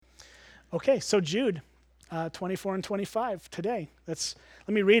Okay, so Jude 24 and 25 today. Let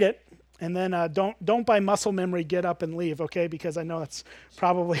me read it, and then don't by muscle memory get up and leave, okay? Because I know that's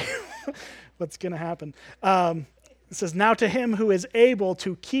probably what's going to happen. It says, "Now to him who is able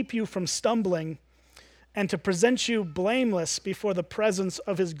to keep you from stumbling and to present you blameless before the presence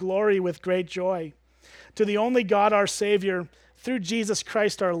of his glory with great joy, to the only God our Savior, through Jesus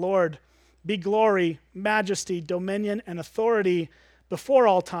Christ our Lord, be glory, majesty, dominion, and authority before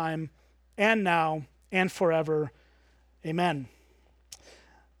all time, and now, and forever. Amen."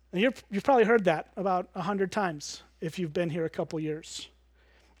 And you've probably heard that about 100 times if you've been here a couple years.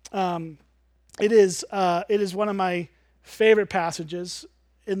 It is one of my favorite passages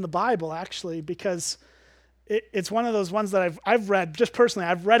in the Bible, actually, because it's one of those ones that I've read, just personally,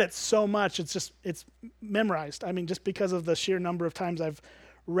 I've read it so much, it's memorized. I mean, just because of the sheer number of times I've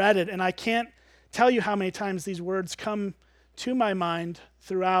read it, and I can't tell you how many times these words come to my mind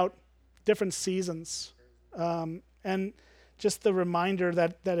throughout different seasons, and just the reminder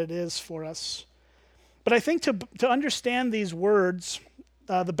that it is for us. But I think to understand these words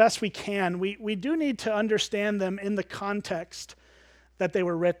the best we can, we do need to understand them in the context that they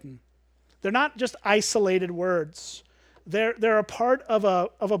were written. They're not just isolated words. They're a part of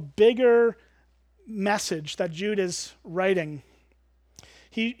a bigger message that Jude is writing.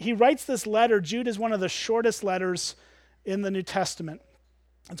 He writes this letter. Jude is one of the shortest letters in the New Testament.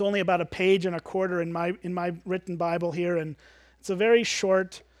 It's only about a page and a quarter in my written Bible here, and it's a very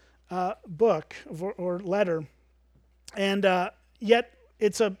short book or letter, and yet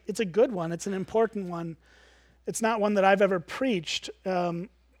it's a good one. It's an important one. It's not one that I've ever preached, at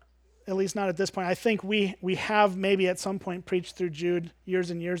least not at this point. I think we have maybe at some point preached through Jude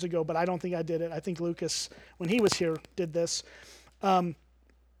years and years ago, but I don't think I did it. I think Lucas, when he was here, did this. But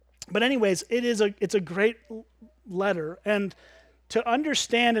anyways, it's a great letter, and to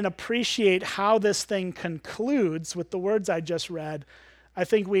understand and appreciate how this thing concludes with the words I just read, I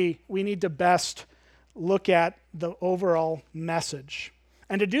think we need to best look at the overall message.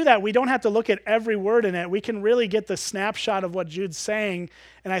 And to do that, we don't have to look at every word in it. We can really get the snapshot of what Jude's saying,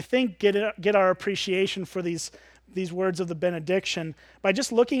 and I think get our appreciation for these words of the benediction by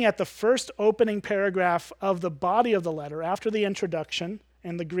just looking at the first opening paragraph of the body of the letter after the introduction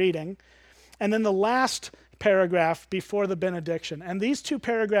and the greeting, and then the last paragraph before the benediction. And these two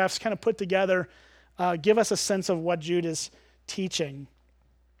paragraphs kind of put together give us a sense of what Jude is teaching.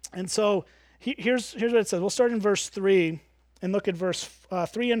 And so here's what it says. We'll start in verse 3 and look at verse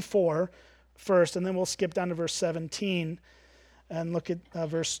 3 and 4 first, and then we'll skip down to verse 17 and look at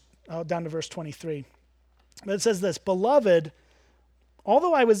down to verse 23. But it says this: "Beloved,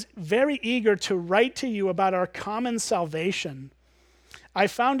 although I was very eager to write to you about our common salvation, I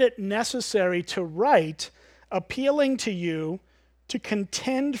found it necessary to write, appealing to you to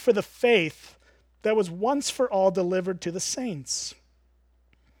contend for the faith that was once for all delivered to the saints.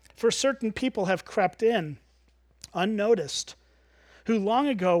 For certain people have crept in, unnoticed, who long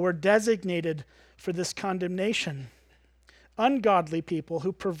ago were designated for this condemnation. Ungodly people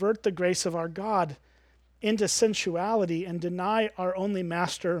who pervert the grace of our God into sensuality and deny our only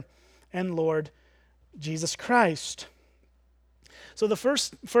Master and Lord, Jesus Christ." So the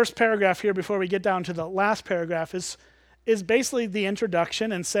first paragraph here, before we get down to the last paragraph, is basically the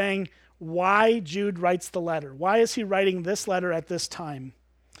introduction and saying why Jude writes the letter. Why is he writing this letter at this time?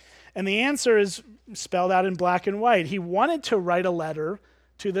 And the answer is spelled out in black and white. He wanted to write a letter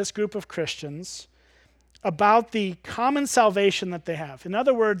to this group of Christians about the common salvation that they have. In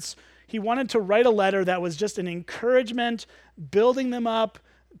other words, he wanted to write a letter that was just an encouragement, building them up,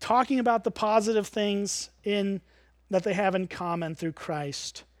 talking about the positive things that they have in common through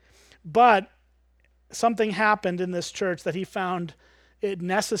Christ. But something happened in this church that he found it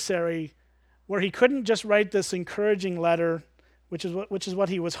necessary, where he couldn't just write this encouraging letter, which is what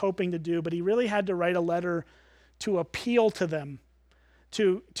he was hoping to do, but he really had to write a letter to appeal to them,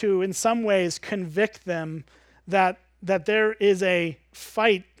 to in some ways convict them that there is a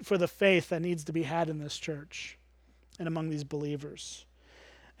fight for the faith that needs to be had in this church and among these believers.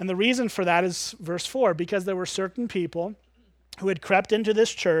 And the reason for that is verse 4, because there were certain people who had crept into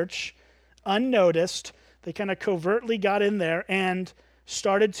this church unnoticed. They kind of covertly got in there and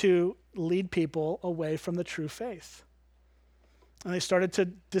started to lead people away from the true faith. And they started to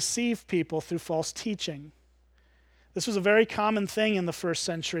deceive people through false teaching. This was a very common thing in the first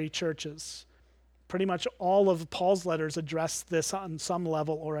century churches. Pretty much all of Paul's letters address this on some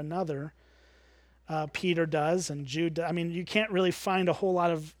level or another. Peter does, and Jude does. I mean, you can't really find a whole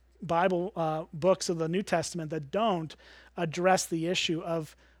lot of Bible books of the New Testament that don't address the issue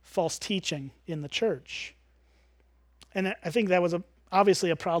of false teaching in the church. And I think that was obviously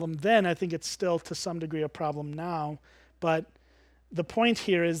a problem then. I think it's still to some degree a problem now. But the point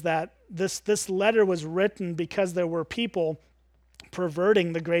here is that this letter was written because there were people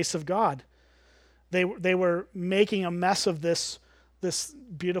perverting the grace of God. They were making a mess of this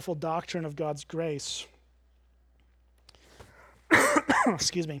beautiful doctrine of God's grace.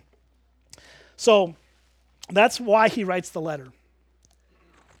 Excuse me. So that's why he writes the letter.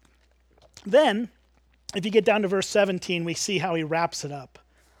 Then, if you get down to verse 17, we see how he wraps it up.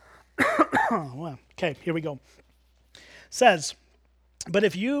 Well, okay, here we go. It says,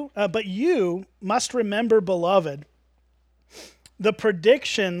 but you must remember, beloved, the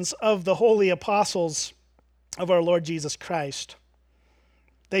predictions of the holy apostles of our Lord Jesus Christ.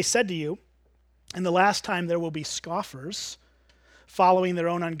 They said to you, in the last time there will be scoffers, following their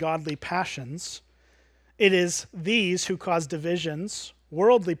own ungodly passions. It is these who cause divisions,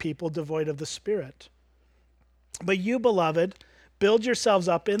 worldly people devoid of the Spirit. But you, beloved, build yourselves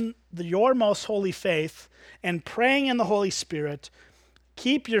up in your most holy faith, and praying in the Holy Spirit,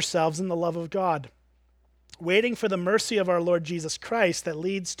 keep yourselves in the love of God, waiting for the mercy of our Lord Jesus Christ that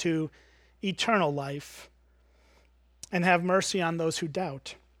leads to eternal life, and have mercy on those who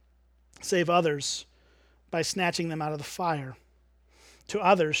doubt. Save others by snatching them out of the fire. To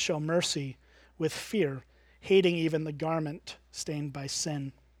others show mercy with fear, hating even the garment stained by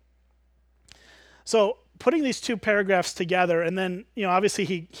sin. So putting these two paragraphs together, and then obviously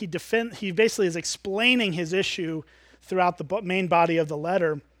he basically is explaining his issue throughout the main body of the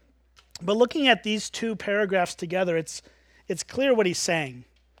letter. But looking at these two paragraphs together, it's clear what he's saying.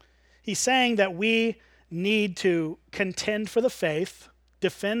 He's saying that we need to contend for the faith,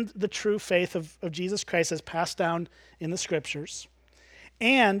 defend the true faith of Jesus Christ as passed down in the Scriptures,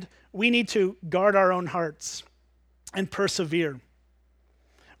 and we need to guard our own hearts and persevere.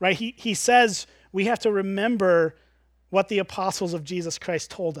 Right? He says we have to remember what the apostles of Jesus Christ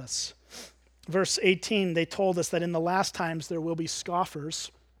told us. Verse 18, they told us that in the last times there will be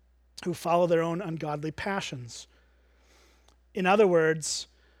scoffers who follow their own ungodly passions. In other words,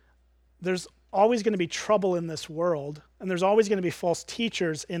 there's always going to be trouble in this world, and there's always going to be false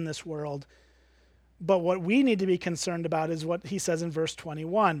teachers in this world. But what we need to be concerned about is what he says in verse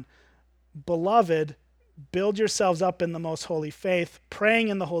 21. Beloved, build yourselves up in the most holy faith, praying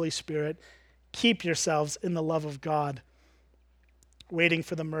in the Holy Spirit, keep yourselves in the love of God, waiting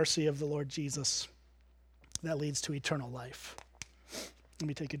for the mercy of the Lord Jesus that leads to eternal life. Let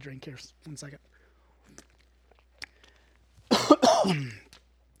me take a drink here. 1 second.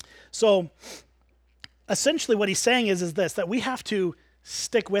 So, essentially what he's saying is this, that we have to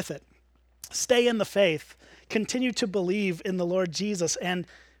stick with it. Stay in the faith. Continue to believe in the Lord Jesus and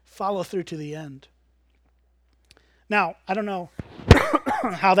follow through to the end. Now, I don't know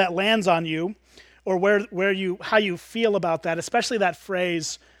how that lands on you or how you feel about that, especially that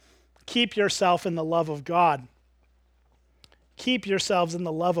phrase, keep yourself in the love of God. Keep yourselves in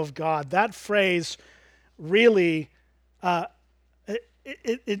the love of God. That phrase really,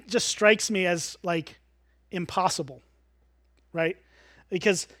 it just strikes me as like impossible, right?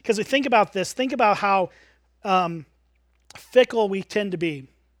 Because we think about this, think about how fickle we tend to be,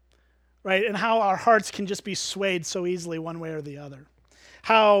 right? And how our hearts can just be swayed so easily one way or the other.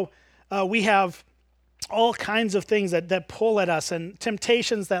 How we have all kinds of things that pull at us and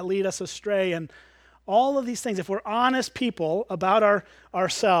temptations that lead us astray and all of these things. If we're honest people about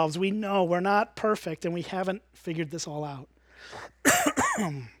ourselves, we know we're not perfect and we haven't figured this all out.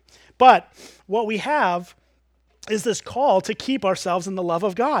 But what we have is this call to keep ourselves in the love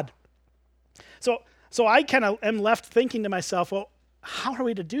of God. So I kind of am left thinking to myself, well, how are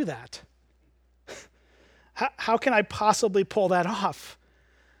we to do that? How can I possibly pull that off?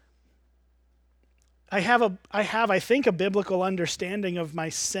 I have, I think, a biblical understanding of my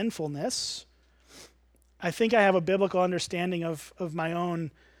sinfulness. I think I have a biblical understanding of my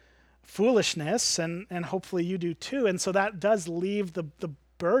own foolishness, and hopefully you do too. And so that does leave the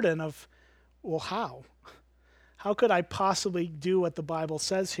burden of, well, how? How could I possibly do what the Bible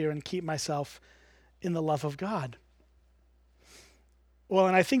says here and keep myself in the love of God? Well,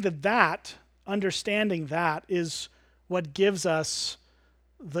 and I think that understanding that is what gives us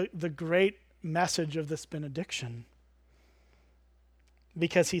the great message of this benediction.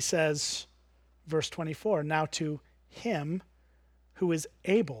 Because he says, verse 24, now to him who is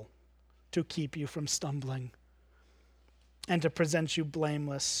able to keep you from stumbling and to present you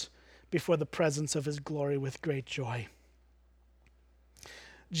blameless before the presence of his glory with great joy.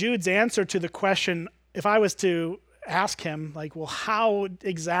 Jude's answer to the question, if I was to ask him, like, well, how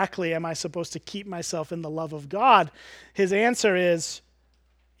exactly am I supposed to keep myself in the love of God? His answer is,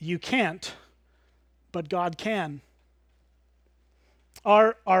 you can't, but God can.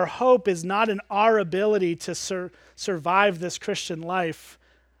 Our hope is not in our ability to survive this Christian life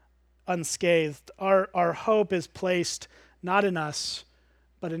unscathed. Our hope is placed not in us,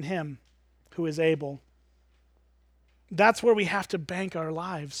 but in him who is able. That's where we have to bank our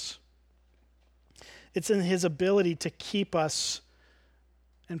lives. It's in his ability to keep us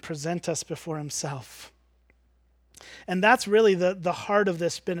and present us before himself. And that's really the heart of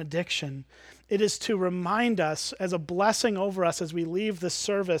this benediction. It is to remind us as a blessing over us as we leave this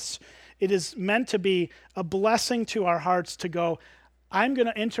service. It is meant to be a blessing to our hearts to go, I'm going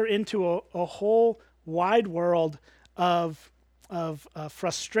to enter into a whole wide world of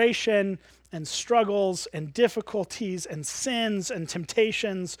frustration and struggles and difficulties and sins and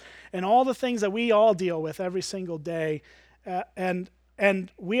temptations and all the things that we all deal with every single day.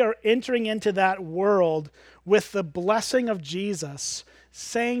 And we are entering into that world with the blessing of Jesus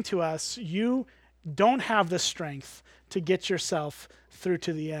saying to us, you don't have the strength to get yourself through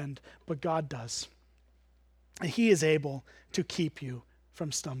to the end, but God does. He is able to keep you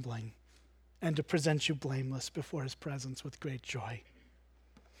from stumbling and to present you blameless before his presence with great joy.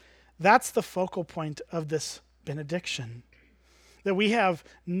 That's the focal point of this benediction, that we have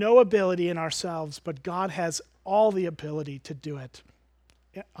no ability in ourselves, but God has all the ability to do it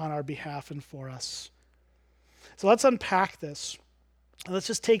on our behalf and for us. So let's unpack this. Let's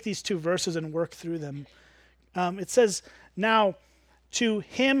just take these two verses and work through them. It says, now, to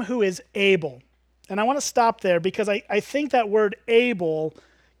him who is able. And I want to stop there because I think that word able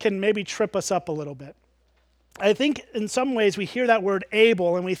can maybe trip us up a little bit. I think in some ways we hear that word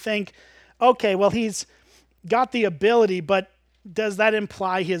able and we think, okay, well, he's got the ability, but does that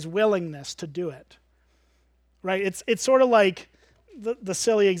imply his willingness to do it? Right? It's sort of like the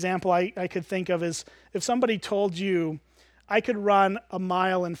silly example I could think of is if somebody told you, I could run a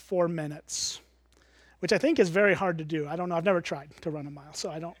mile in 4 minutes, which I think is very hard to do. I don't know. I've never tried to run a mile,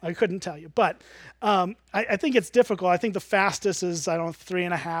 so I couldn't tell you. But I think it's difficult. I think the fastest is,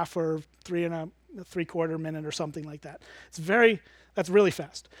 3.5 or 3.75 minute or something like that. That's really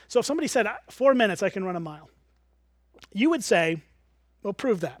fast. So if somebody said, 4 minutes, I can run a mile, you would say, well,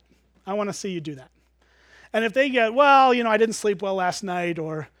 prove that. I want to see you do that. And if they get, well, I didn't sleep well last night,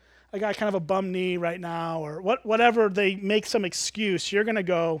 or I got kind of a bum knee right now, or whatever, they make some excuse, you're going to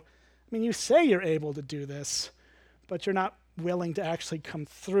go, you say you're able to do this, but you're not willing to actually come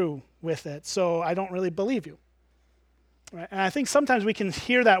through with it. So I don't really believe you. Right? And I think sometimes we can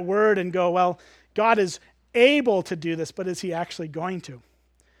hear that word and go, well, God is able to do this, but is he actually going to?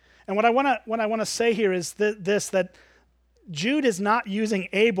 And what I want to say here is that Jude is not using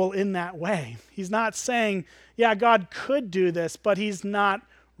able in that way. He's not saying, yeah, God could do this, but he's not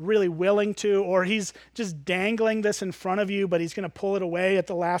really willing to, or he's just dangling this in front of you, but he's going to pull it away at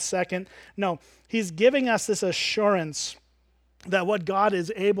the last second. No, he's giving us this assurance that what God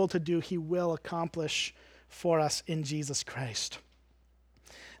is able to do, he will accomplish for us in Jesus Christ.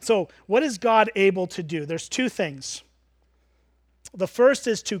 So what is God able to do? There's two things. The first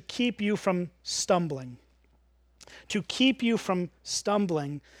is to keep you from stumbling. To keep you from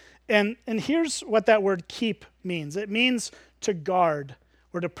stumbling. And here's what that word keep means. It means to guard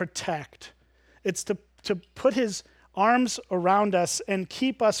or to protect. It's to put his arms around us and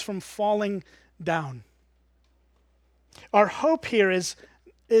keep us from falling down. Our hope here is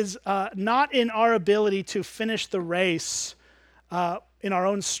not in our ability to finish the race in our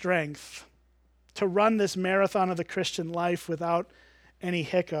own strength, to run this marathon of the Christian life without any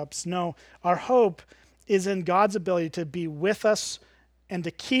hiccups. No, our hope is in God's ability to be with us and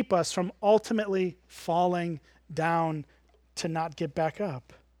to keep us from ultimately falling down to not get back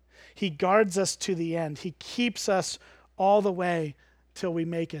up. He guards us to the end. He keeps us all the way till we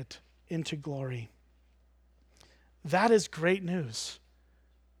make it into glory. That is great news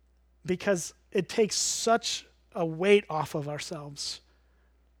because it takes such a weight off of ourselves.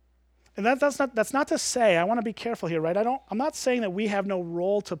 And that's not to say, I want to be careful here, right? I'm not saying that we have no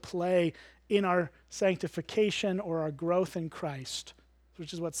role to play in our sanctification or our growth in Christ,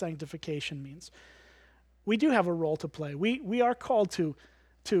 which is what sanctification means. We do have a role to play. We are called to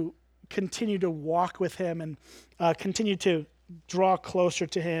continue to walk with him and continue to draw closer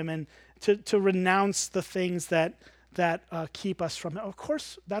to him and to renounce the things that keep us from him. Of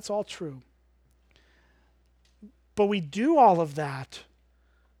course, that's all true. But we do all of that,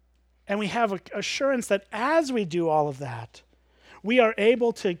 and we have assurance that as we do all of that, we are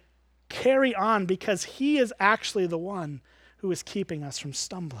able to carry on because he is actually the one who is keeping us from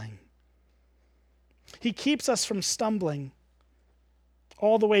stumbling. He keeps us from stumbling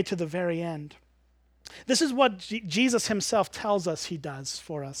all the way to the very end. This is what Jesus himself tells us he does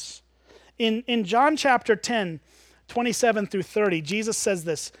for us. In John chapter 10, 27 through 30, Jesus says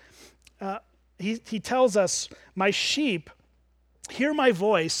this. He tells us, my sheep hear my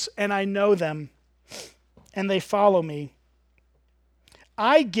voice, and I know them, and they follow me.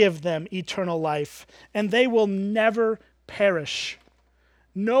 I give them eternal life, and they will never perish.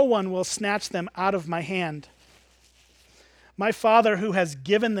 No one will snatch them out of my hand. My Father who has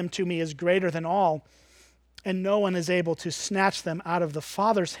given them to me is greater than all, and no one is able to snatch them out of the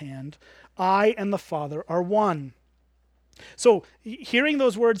Father's hand. I and the Father are one. So, hearing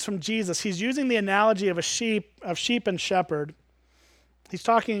those words from Jesus, he's using the analogy of sheep and shepherd. He's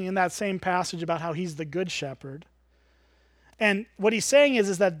talking in that same passage about how he's the good shepherd. And what he's saying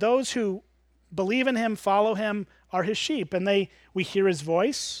is that those who believe in him, follow him, are his sheep. And we hear his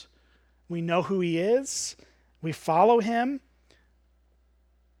voice. We know who he is. We follow him.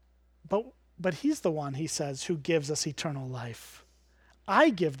 But he's the one, he says, who gives us eternal life. I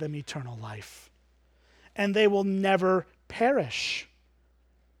give them eternal life. And they will never perish.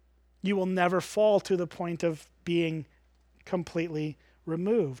 You will never fall to the point of being completely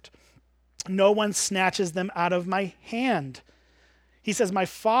removed. No one snatches them out of my hand. He says, my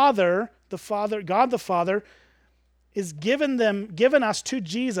Father, God the Father, is given us to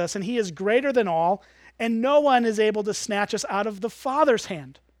Jesus, and he is greater than all, and no one is able to snatch us out of the Father's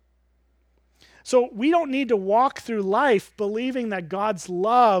hand. So we don't need to walk through life believing that God's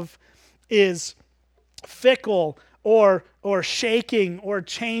love is fickle or shaking or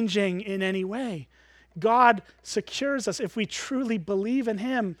changing in any way. God secures us. If we truly believe in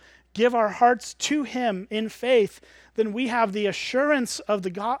him, give our hearts to him in faith, then we have the assurance of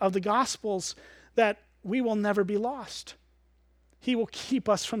the Gospels that we will never be lost. He will keep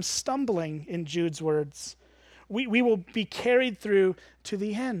us from stumbling, in Jude's words. We will be carried through to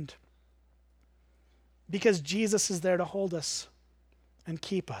the end because Jesus is there to hold us and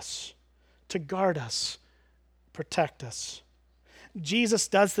keep us, to guard us, protect us. Jesus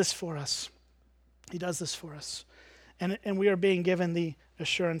does this for us. He does this for us. And we are being given the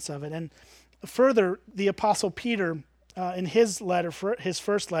assurance of it. And further, the Apostle Peter, in his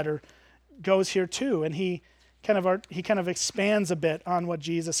first letter, goes here too. And he kind of expands a bit on what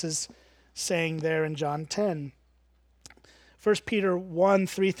Jesus is saying there in John 10. 1 Peter 1,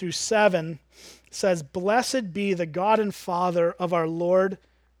 3 through 7 says, "Blessed be the God and Father of our Lord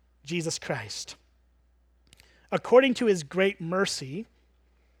Jesus Christ. According to his great mercy,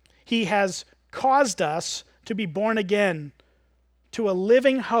 he has caused us to be born again to a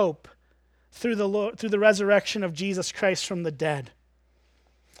living hope through the resurrection of Jesus Christ from the dead.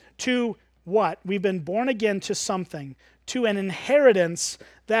 To what? We've been born again to something, to an inheritance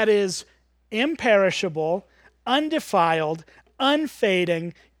that is imperishable, undefiled,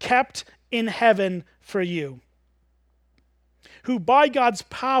 unfading, kept in heaven for you, who by God's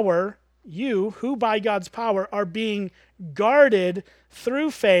power are being guarded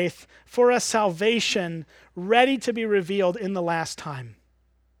through faith for a salvation ready to be revealed in the last time.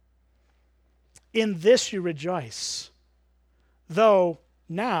 In this you rejoice, though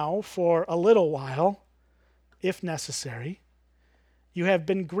now for a little while, if necessary, you have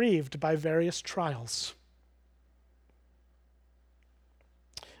been grieved by various trials,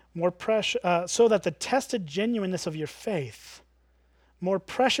 so that the tested genuineness of your faith, more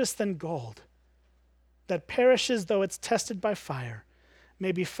precious than gold, that perishes though it's tested by fire,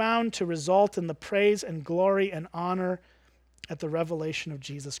 may be found to result in the praise and glory and honor at the revelation of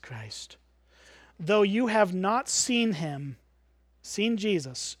Jesus Christ. Though you have not seen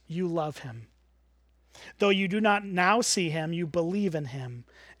Jesus, you love him. Though you do not now see him, you believe in him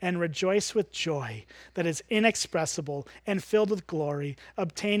and rejoice with joy that is inexpressible and filled with glory,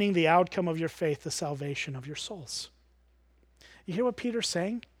 obtaining the outcome of your faith, the salvation of your souls." You hear what Peter's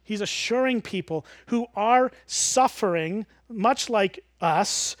saying? He's assuring people who are suffering, much like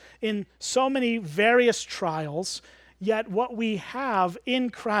us, in so many various trials, yet what we have in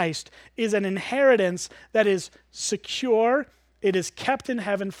Christ is an inheritance that is secure, it is kept in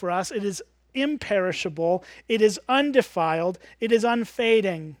heaven for us, it is imperishable, it is undefiled, it is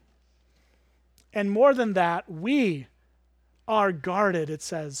unfading. And more than that, we are guarded, it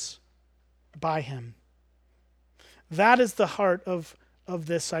says, by him. That is the heart of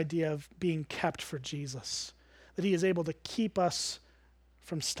this idea of being kept for Jesus, that he is able to keep us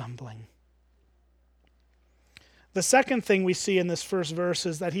from stumbling. The second thing we see in this first verse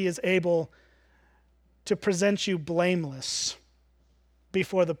is that he is able to present you blameless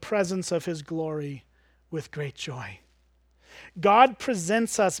before the presence of his glory with great joy. God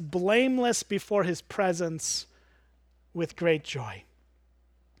presents us blameless before his presence with great joy.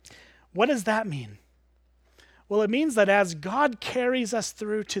 What does that mean? Well, it means that as God carries us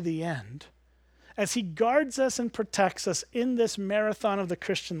through to the end, as he guards us and protects us in this marathon of the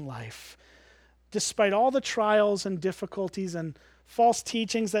Christian life, despite all the trials and difficulties and false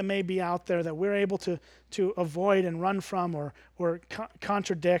teachings that may be out there that we're able to avoid and run from or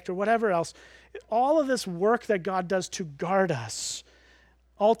contradict or whatever else, all of this work that God does to guard us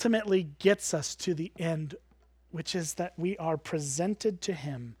ultimately gets us to the end, which is that we are presented to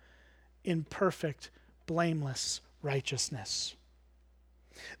him in perfect, blameless righteousness.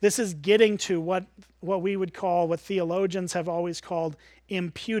 This is getting to what we would call, what theologians have always called,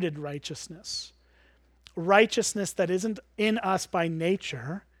 imputed righteousness. Righteousness that isn't in us by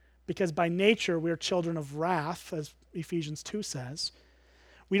nature, because by nature we're children of wrath, as Ephesians 2 says.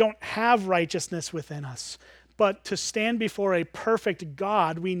 We don't have righteousness within us. But to stand before a perfect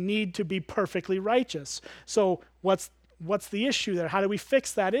God, we need to be perfectly righteous. So what's the issue there? How do we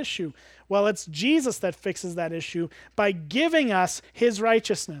fix that issue? Well, it's Jesus that fixes that issue by giving us his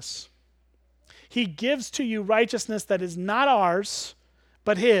righteousness. He gives to you righteousness that is not ours,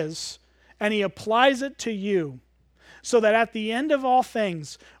 but his, and he applies it to you, so that at the end of all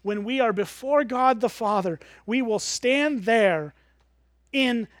things, when we are before God the Father, we will stand there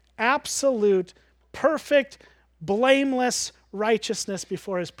in absolute, perfect, blameless righteousness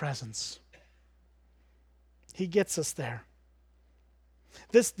before his presence. He gets us there.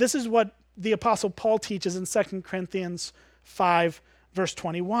 This is what the Apostle Paul teaches in 2 Corinthians 5, verse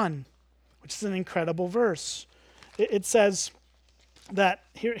 21, which is an incredible verse. It says that,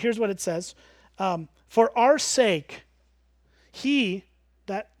 here's what it says, for our sake, he,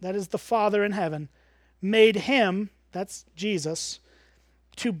 that is the Father in heaven, made him, that's Jesus,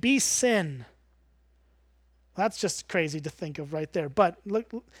 to be sin. That's just crazy to think of right there. But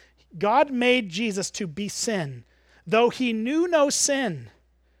look, God made Jesus to be sin. Though he knew no sin,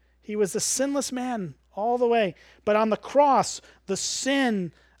 he was a sinless man all the way. But on the cross, the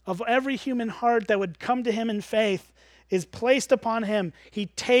sin of every human heart that would come to him in faith is placed upon him. He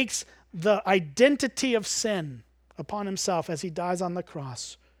takes the identity of sin upon himself as he dies on the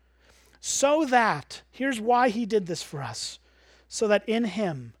cross. So that, here's why he did this for us, so that in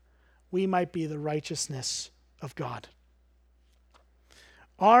him we might be the righteousness of God.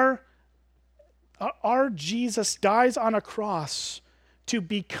 Our Jesus dies on a cross to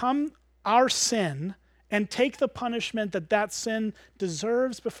become our sin and take the punishment that sin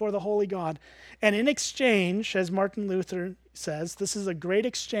deserves before the holy God. And in exchange, as Martin Luther says, this is a great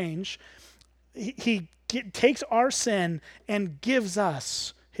exchange. He takes our sin and gives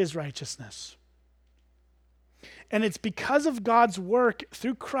us his righteousness. And it's because of God's work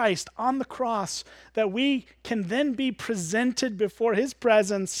through Christ on the cross that we can then be presented before his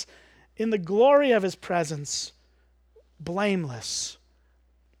presence in the glory of his presence, blameless,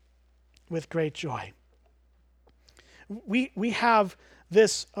 with great joy. We have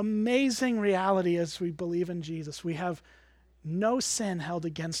this amazing reality as we believe in Jesus. We have no sin held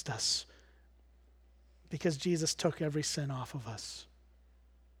against us because Jesus took every sin off of us.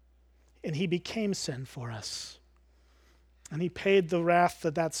 And he became sin for us. And he paid the wrath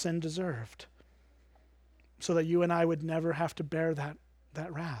that sin deserved so that you and I would never have to bear that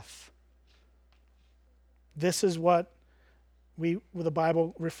wrath. This is what the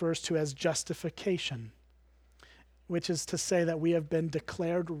Bible refers to as justification, which is to say that we have been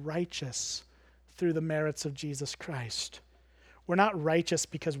declared righteous through the merits of Jesus Christ. We're not righteous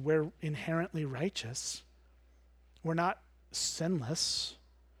because we're inherently righteous. We're not sinless.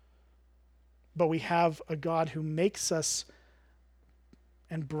 But we have a God who makes us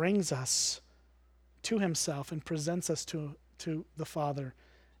and brings us to himself and presents us to the Father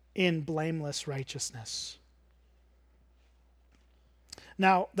in blameless righteousness.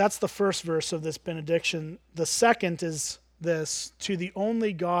 Now, that's the first verse of this benediction. The second is this: to the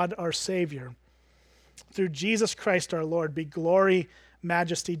only God, our Savior, through Jesus Christ our Lord, be glory,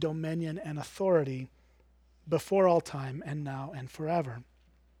 majesty, dominion, and authority before all time and now and forever.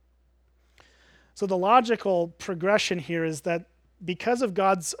 So the logical progression here is that because of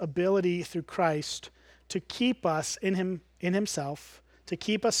God's ability through Christ to keep us in himself, to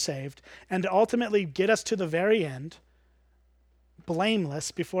keep us saved, and to ultimately get us to the very end,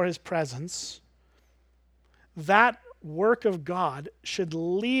 blameless before his presence, that work of God should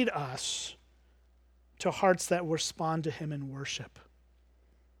lead us to hearts that respond to him in worship.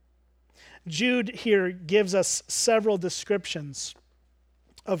 Jude here gives us several descriptions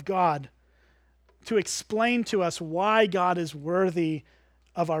of God to explain to us why God is worthy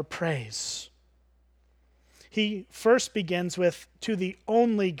of our praise. He first begins with, to the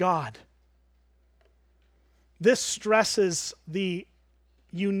only God. This stresses the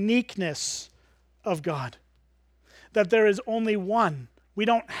uniqueness of God, that there is only one We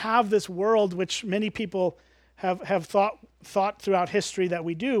don't have this world which many people have thought throughout history that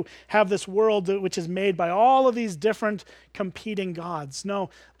we do, have this world which is made by all of these different competing gods. No,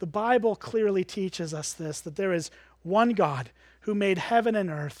 the Bible clearly teaches us this, that there is one God who made heaven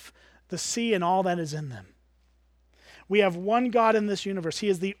and earth, the sea and all that is in them. We have one God in this universe. He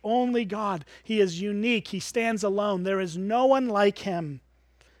is the only God. He is unique. He stands alone. There is no one like him.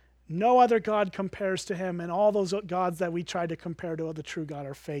 No other God compares to him, and all those gods that we try to compare to the true God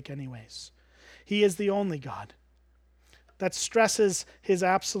are fake anyways. He is the only God. That stresses his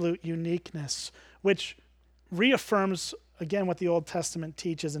absolute uniqueness, which reaffirms, again, what the Old Testament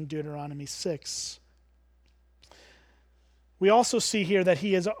teaches in Deuteronomy 6. We also see here that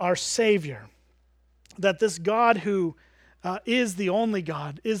he is our Savior, that this God who is the only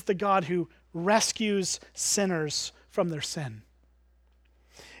God is the God who rescues sinners from their sin.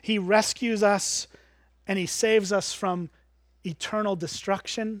 He rescues us and he saves us from eternal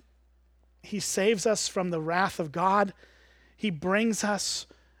destruction. He saves us from the wrath of God. He brings us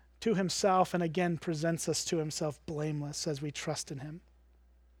to himself and again presents us to himself blameless as we trust in him.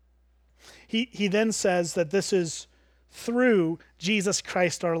 He then says that this is through Jesus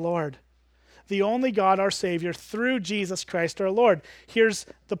Christ our Lord. The only God, our Savior, through Jesus Christ our Lord. Here's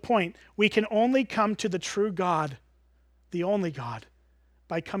the point. We can only come to the true God, the only God,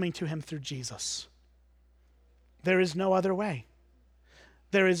 by coming to him through Jesus. There is no other way.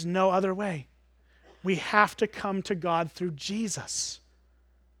 There is no other way. We have to come to God through Jesus.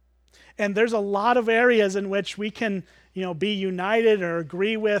 And there's a lot of areas in which we can, be united or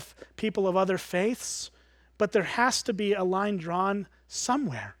agree with people of other faiths, but there has to be a line drawn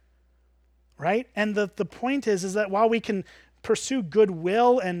somewhere, right? And the point is that while we can pursue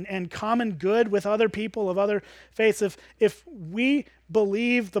goodwill and common good with other people of other faiths, if we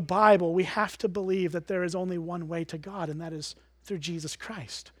believe the Bible, we have to believe that there is only one way to God, and that is through Jesus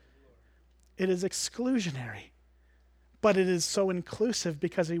Christ. It is exclusionary, but it is so inclusive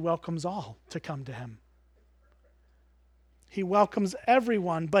because he welcomes all to come to him. He welcomes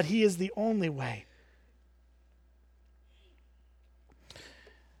everyone, but he is the only way.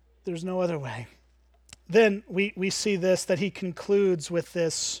 There's no other way. Then we see this, that he concludes with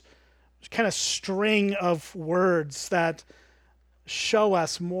this kind of string of words that show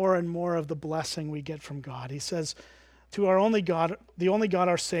us more and more of the blessing we get from God. He says, to our only God, the only God,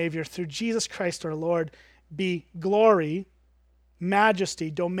 our Savior, through Jesus Christ our Lord, be glory, majesty,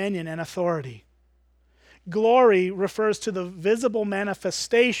 dominion, and authority. Glory refers to the visible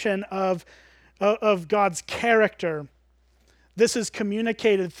manifestation of God's character. This is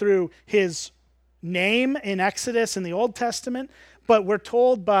communicated through his name in Exodus in the Old Testament, but we're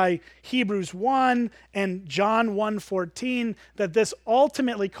told by Hebrews 1 and John 1:14 that this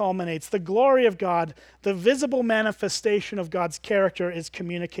ultimately culminates. The glory of God, the visible manifestation of God's character, is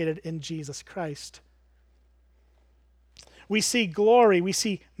communicated in Jesus Christ. We see glory, we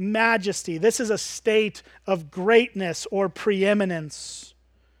see majesty. This is a state of greatness or preeminence.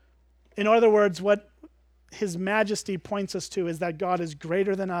 In other words, what his majesty points us to is that God is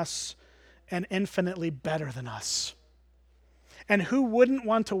greater than us and infinitely better than us. And who wouldn't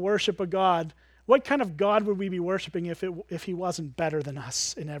want to worship a God? What kind of God would we be worshiping if he wasn't better than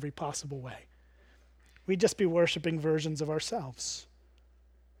us in every possible way? We'd just be worshiping versions of ourselves.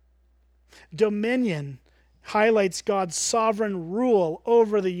 Dominion highlights God's sovereign rule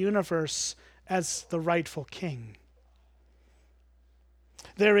over the universe as the rightful king.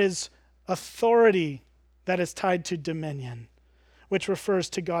 There is authority that is tied to dominion, which refers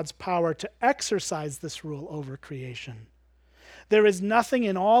to God's power to exercise this rule over creation. There is nothing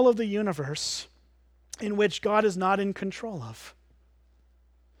in all of the universe in which God is not in control of.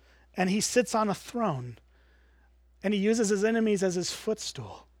 And he sits on a throne, and he uses his enemies as his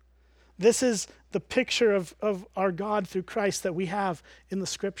footstool. This is the picture of our God through Christ that we have in the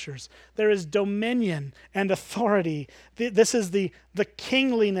Scriptures. There is dominion and authority. This is the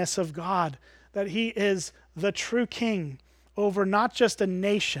kingliness of God, that he is the true king over not just a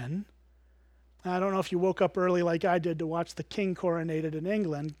nation. I don't know if you woke up early like I did to watch the king coronated in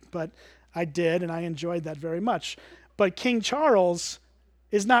England, but I did, and I enjoyed that very much. But King Charles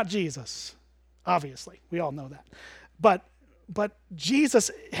is not Jesus, obviously. We all know that. But Jesus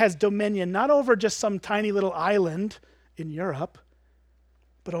has dominion not over just some tiny little island in Europe,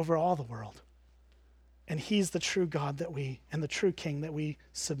 but over all the world. And he's the true God and the true king that we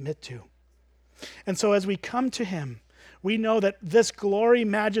submit to. And so as we come to him, we know that this glory,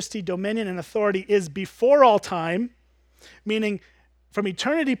 majesty, dominion, and authority is before all time, meaning from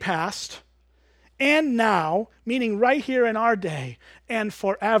eternity past, and now, meaning right here in our day, and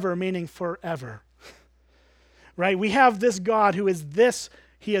forever, meaning forever. right? We have this God who is this.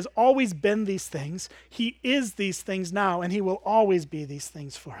 He has always been these things. He is these things now, and he will always be these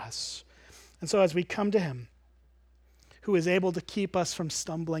things for us. And so as we come to him, who is able to keep us from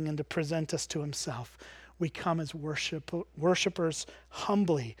stumbling and to present us to himself, we come as worshipers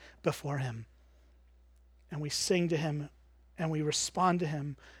humbly before him. And we sing to him, and we respond to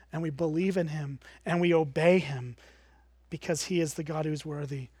him, and we believe in him, and we obey him, because he is the God who is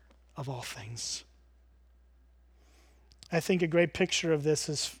worthy of all things. I think a great picture of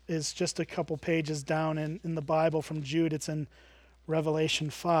this is just a couple pages down in the Bible from Jude. It's in Revelation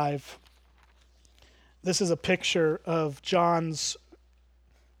 5. This is a picture of John's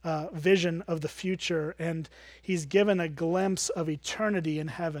vision of the future, and he's given a glimpse of eternity in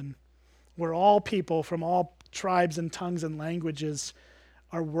heaven, where all people from all tribes and tongues and languages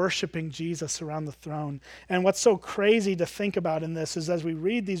are worshiping Jesus around the throne. And what's so crazy to think about in this is, as we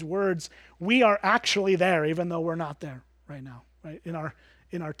read these words, we are actually there, even though we're not there right now, right?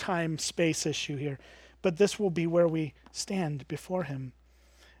 In our time-space issue here. But this will be where we stand before him.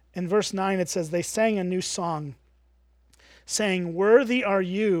 In verse 9 it says, they sang a new song, saying, "Worthy are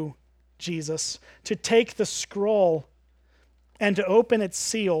you, Jesus, to take the scroll and to open its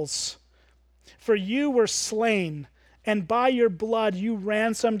seals. For you were slain, and by your blood you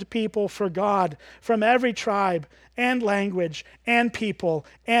ransomed people for God from every tribe and language and people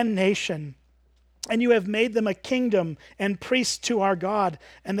and nation. And you have made them a kingdom and priests to our God,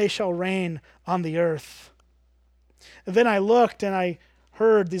 and they shall reign on the earth." And then I looked and I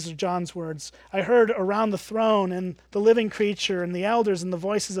heard, these are John's words, I heard around the throne and the living creature and the elders and the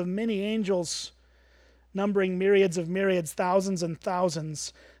voices of many angels, numbering myriads of myriads, thousands and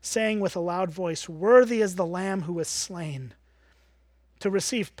thousands, saying with a loud voice, "Worthy is the Lamb who was slain to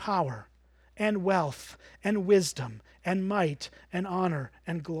receive power and wealth and wisdom and might and honor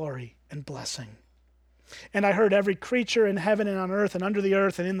and glory and blessing." And I heard every creature in heaven and on earth and under the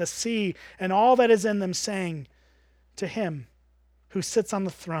earth and in the sea and all that is in them saying, "To him who sits on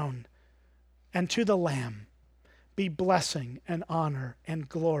the throne and to the Lamb be blessing and honor and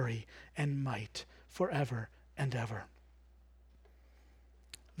glory and might forever and ever."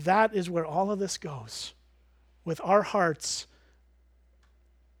 That is where all of this goes, with our hearts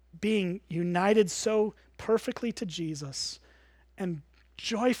being united so perfectly to Jesus and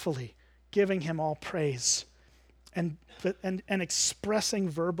joyfully giving him all praise and expressing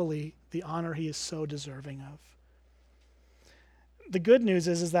verbally the honor he is so deserving of. The good news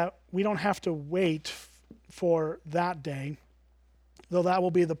is that we don't have to wait for that day, though that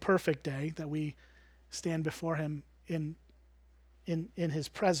will be the perfect day that we stand before him in his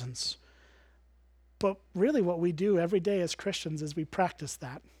presence. But really what we do every day as Christians is we practice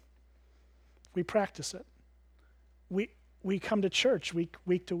that. We practice it. We come to church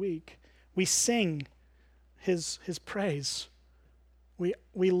week to week. We sing his praise. We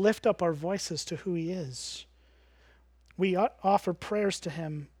lift up our voices to who he is. We offer prayers to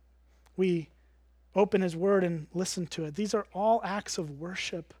him. We open his word and listen to it. These are all acts of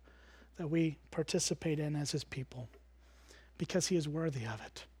worship that we participate in as his people, because he is worthy of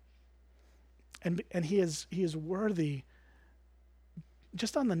it. And he is worthy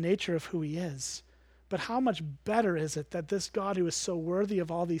just on the nature of who he is. But how much better is it that this God who is so worthy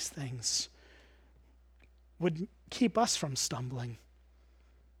of all these things would keep us from stumbling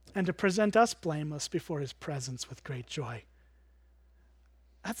and to present us blameless before his presence with great joy.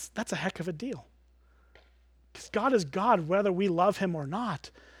 That's a heck of a deal. Because God is God whether we love him or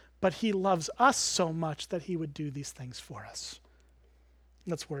not, but he loves us so much that he would do these things for us.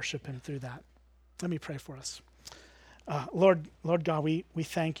 Let's worship him through that. Let me pray for us. Lord God, we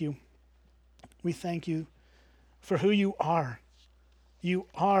thank you. We thank you for who you are. You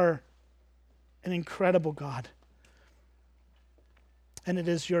are an incredible God. And it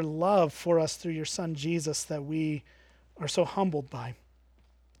is your love for us through your Son Jesus that we are so humbled by.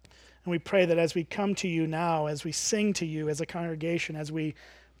 And we pray that as we come to you now, as we sing to you as a congregation, as we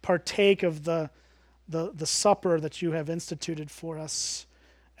partake of the supper that you have instituted for us,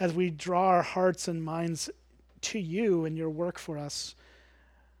 as we draw our hearts and minds to you and your work for us,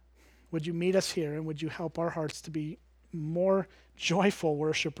 would you meet us here, and would you help our hearts to be more joyful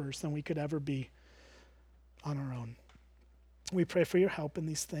worshipers than we could ever be on our own. We pray for your help in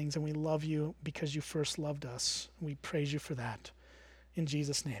these things, and we love you because you first loved us. We praise you for that. In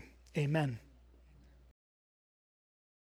Jesus' name, amen.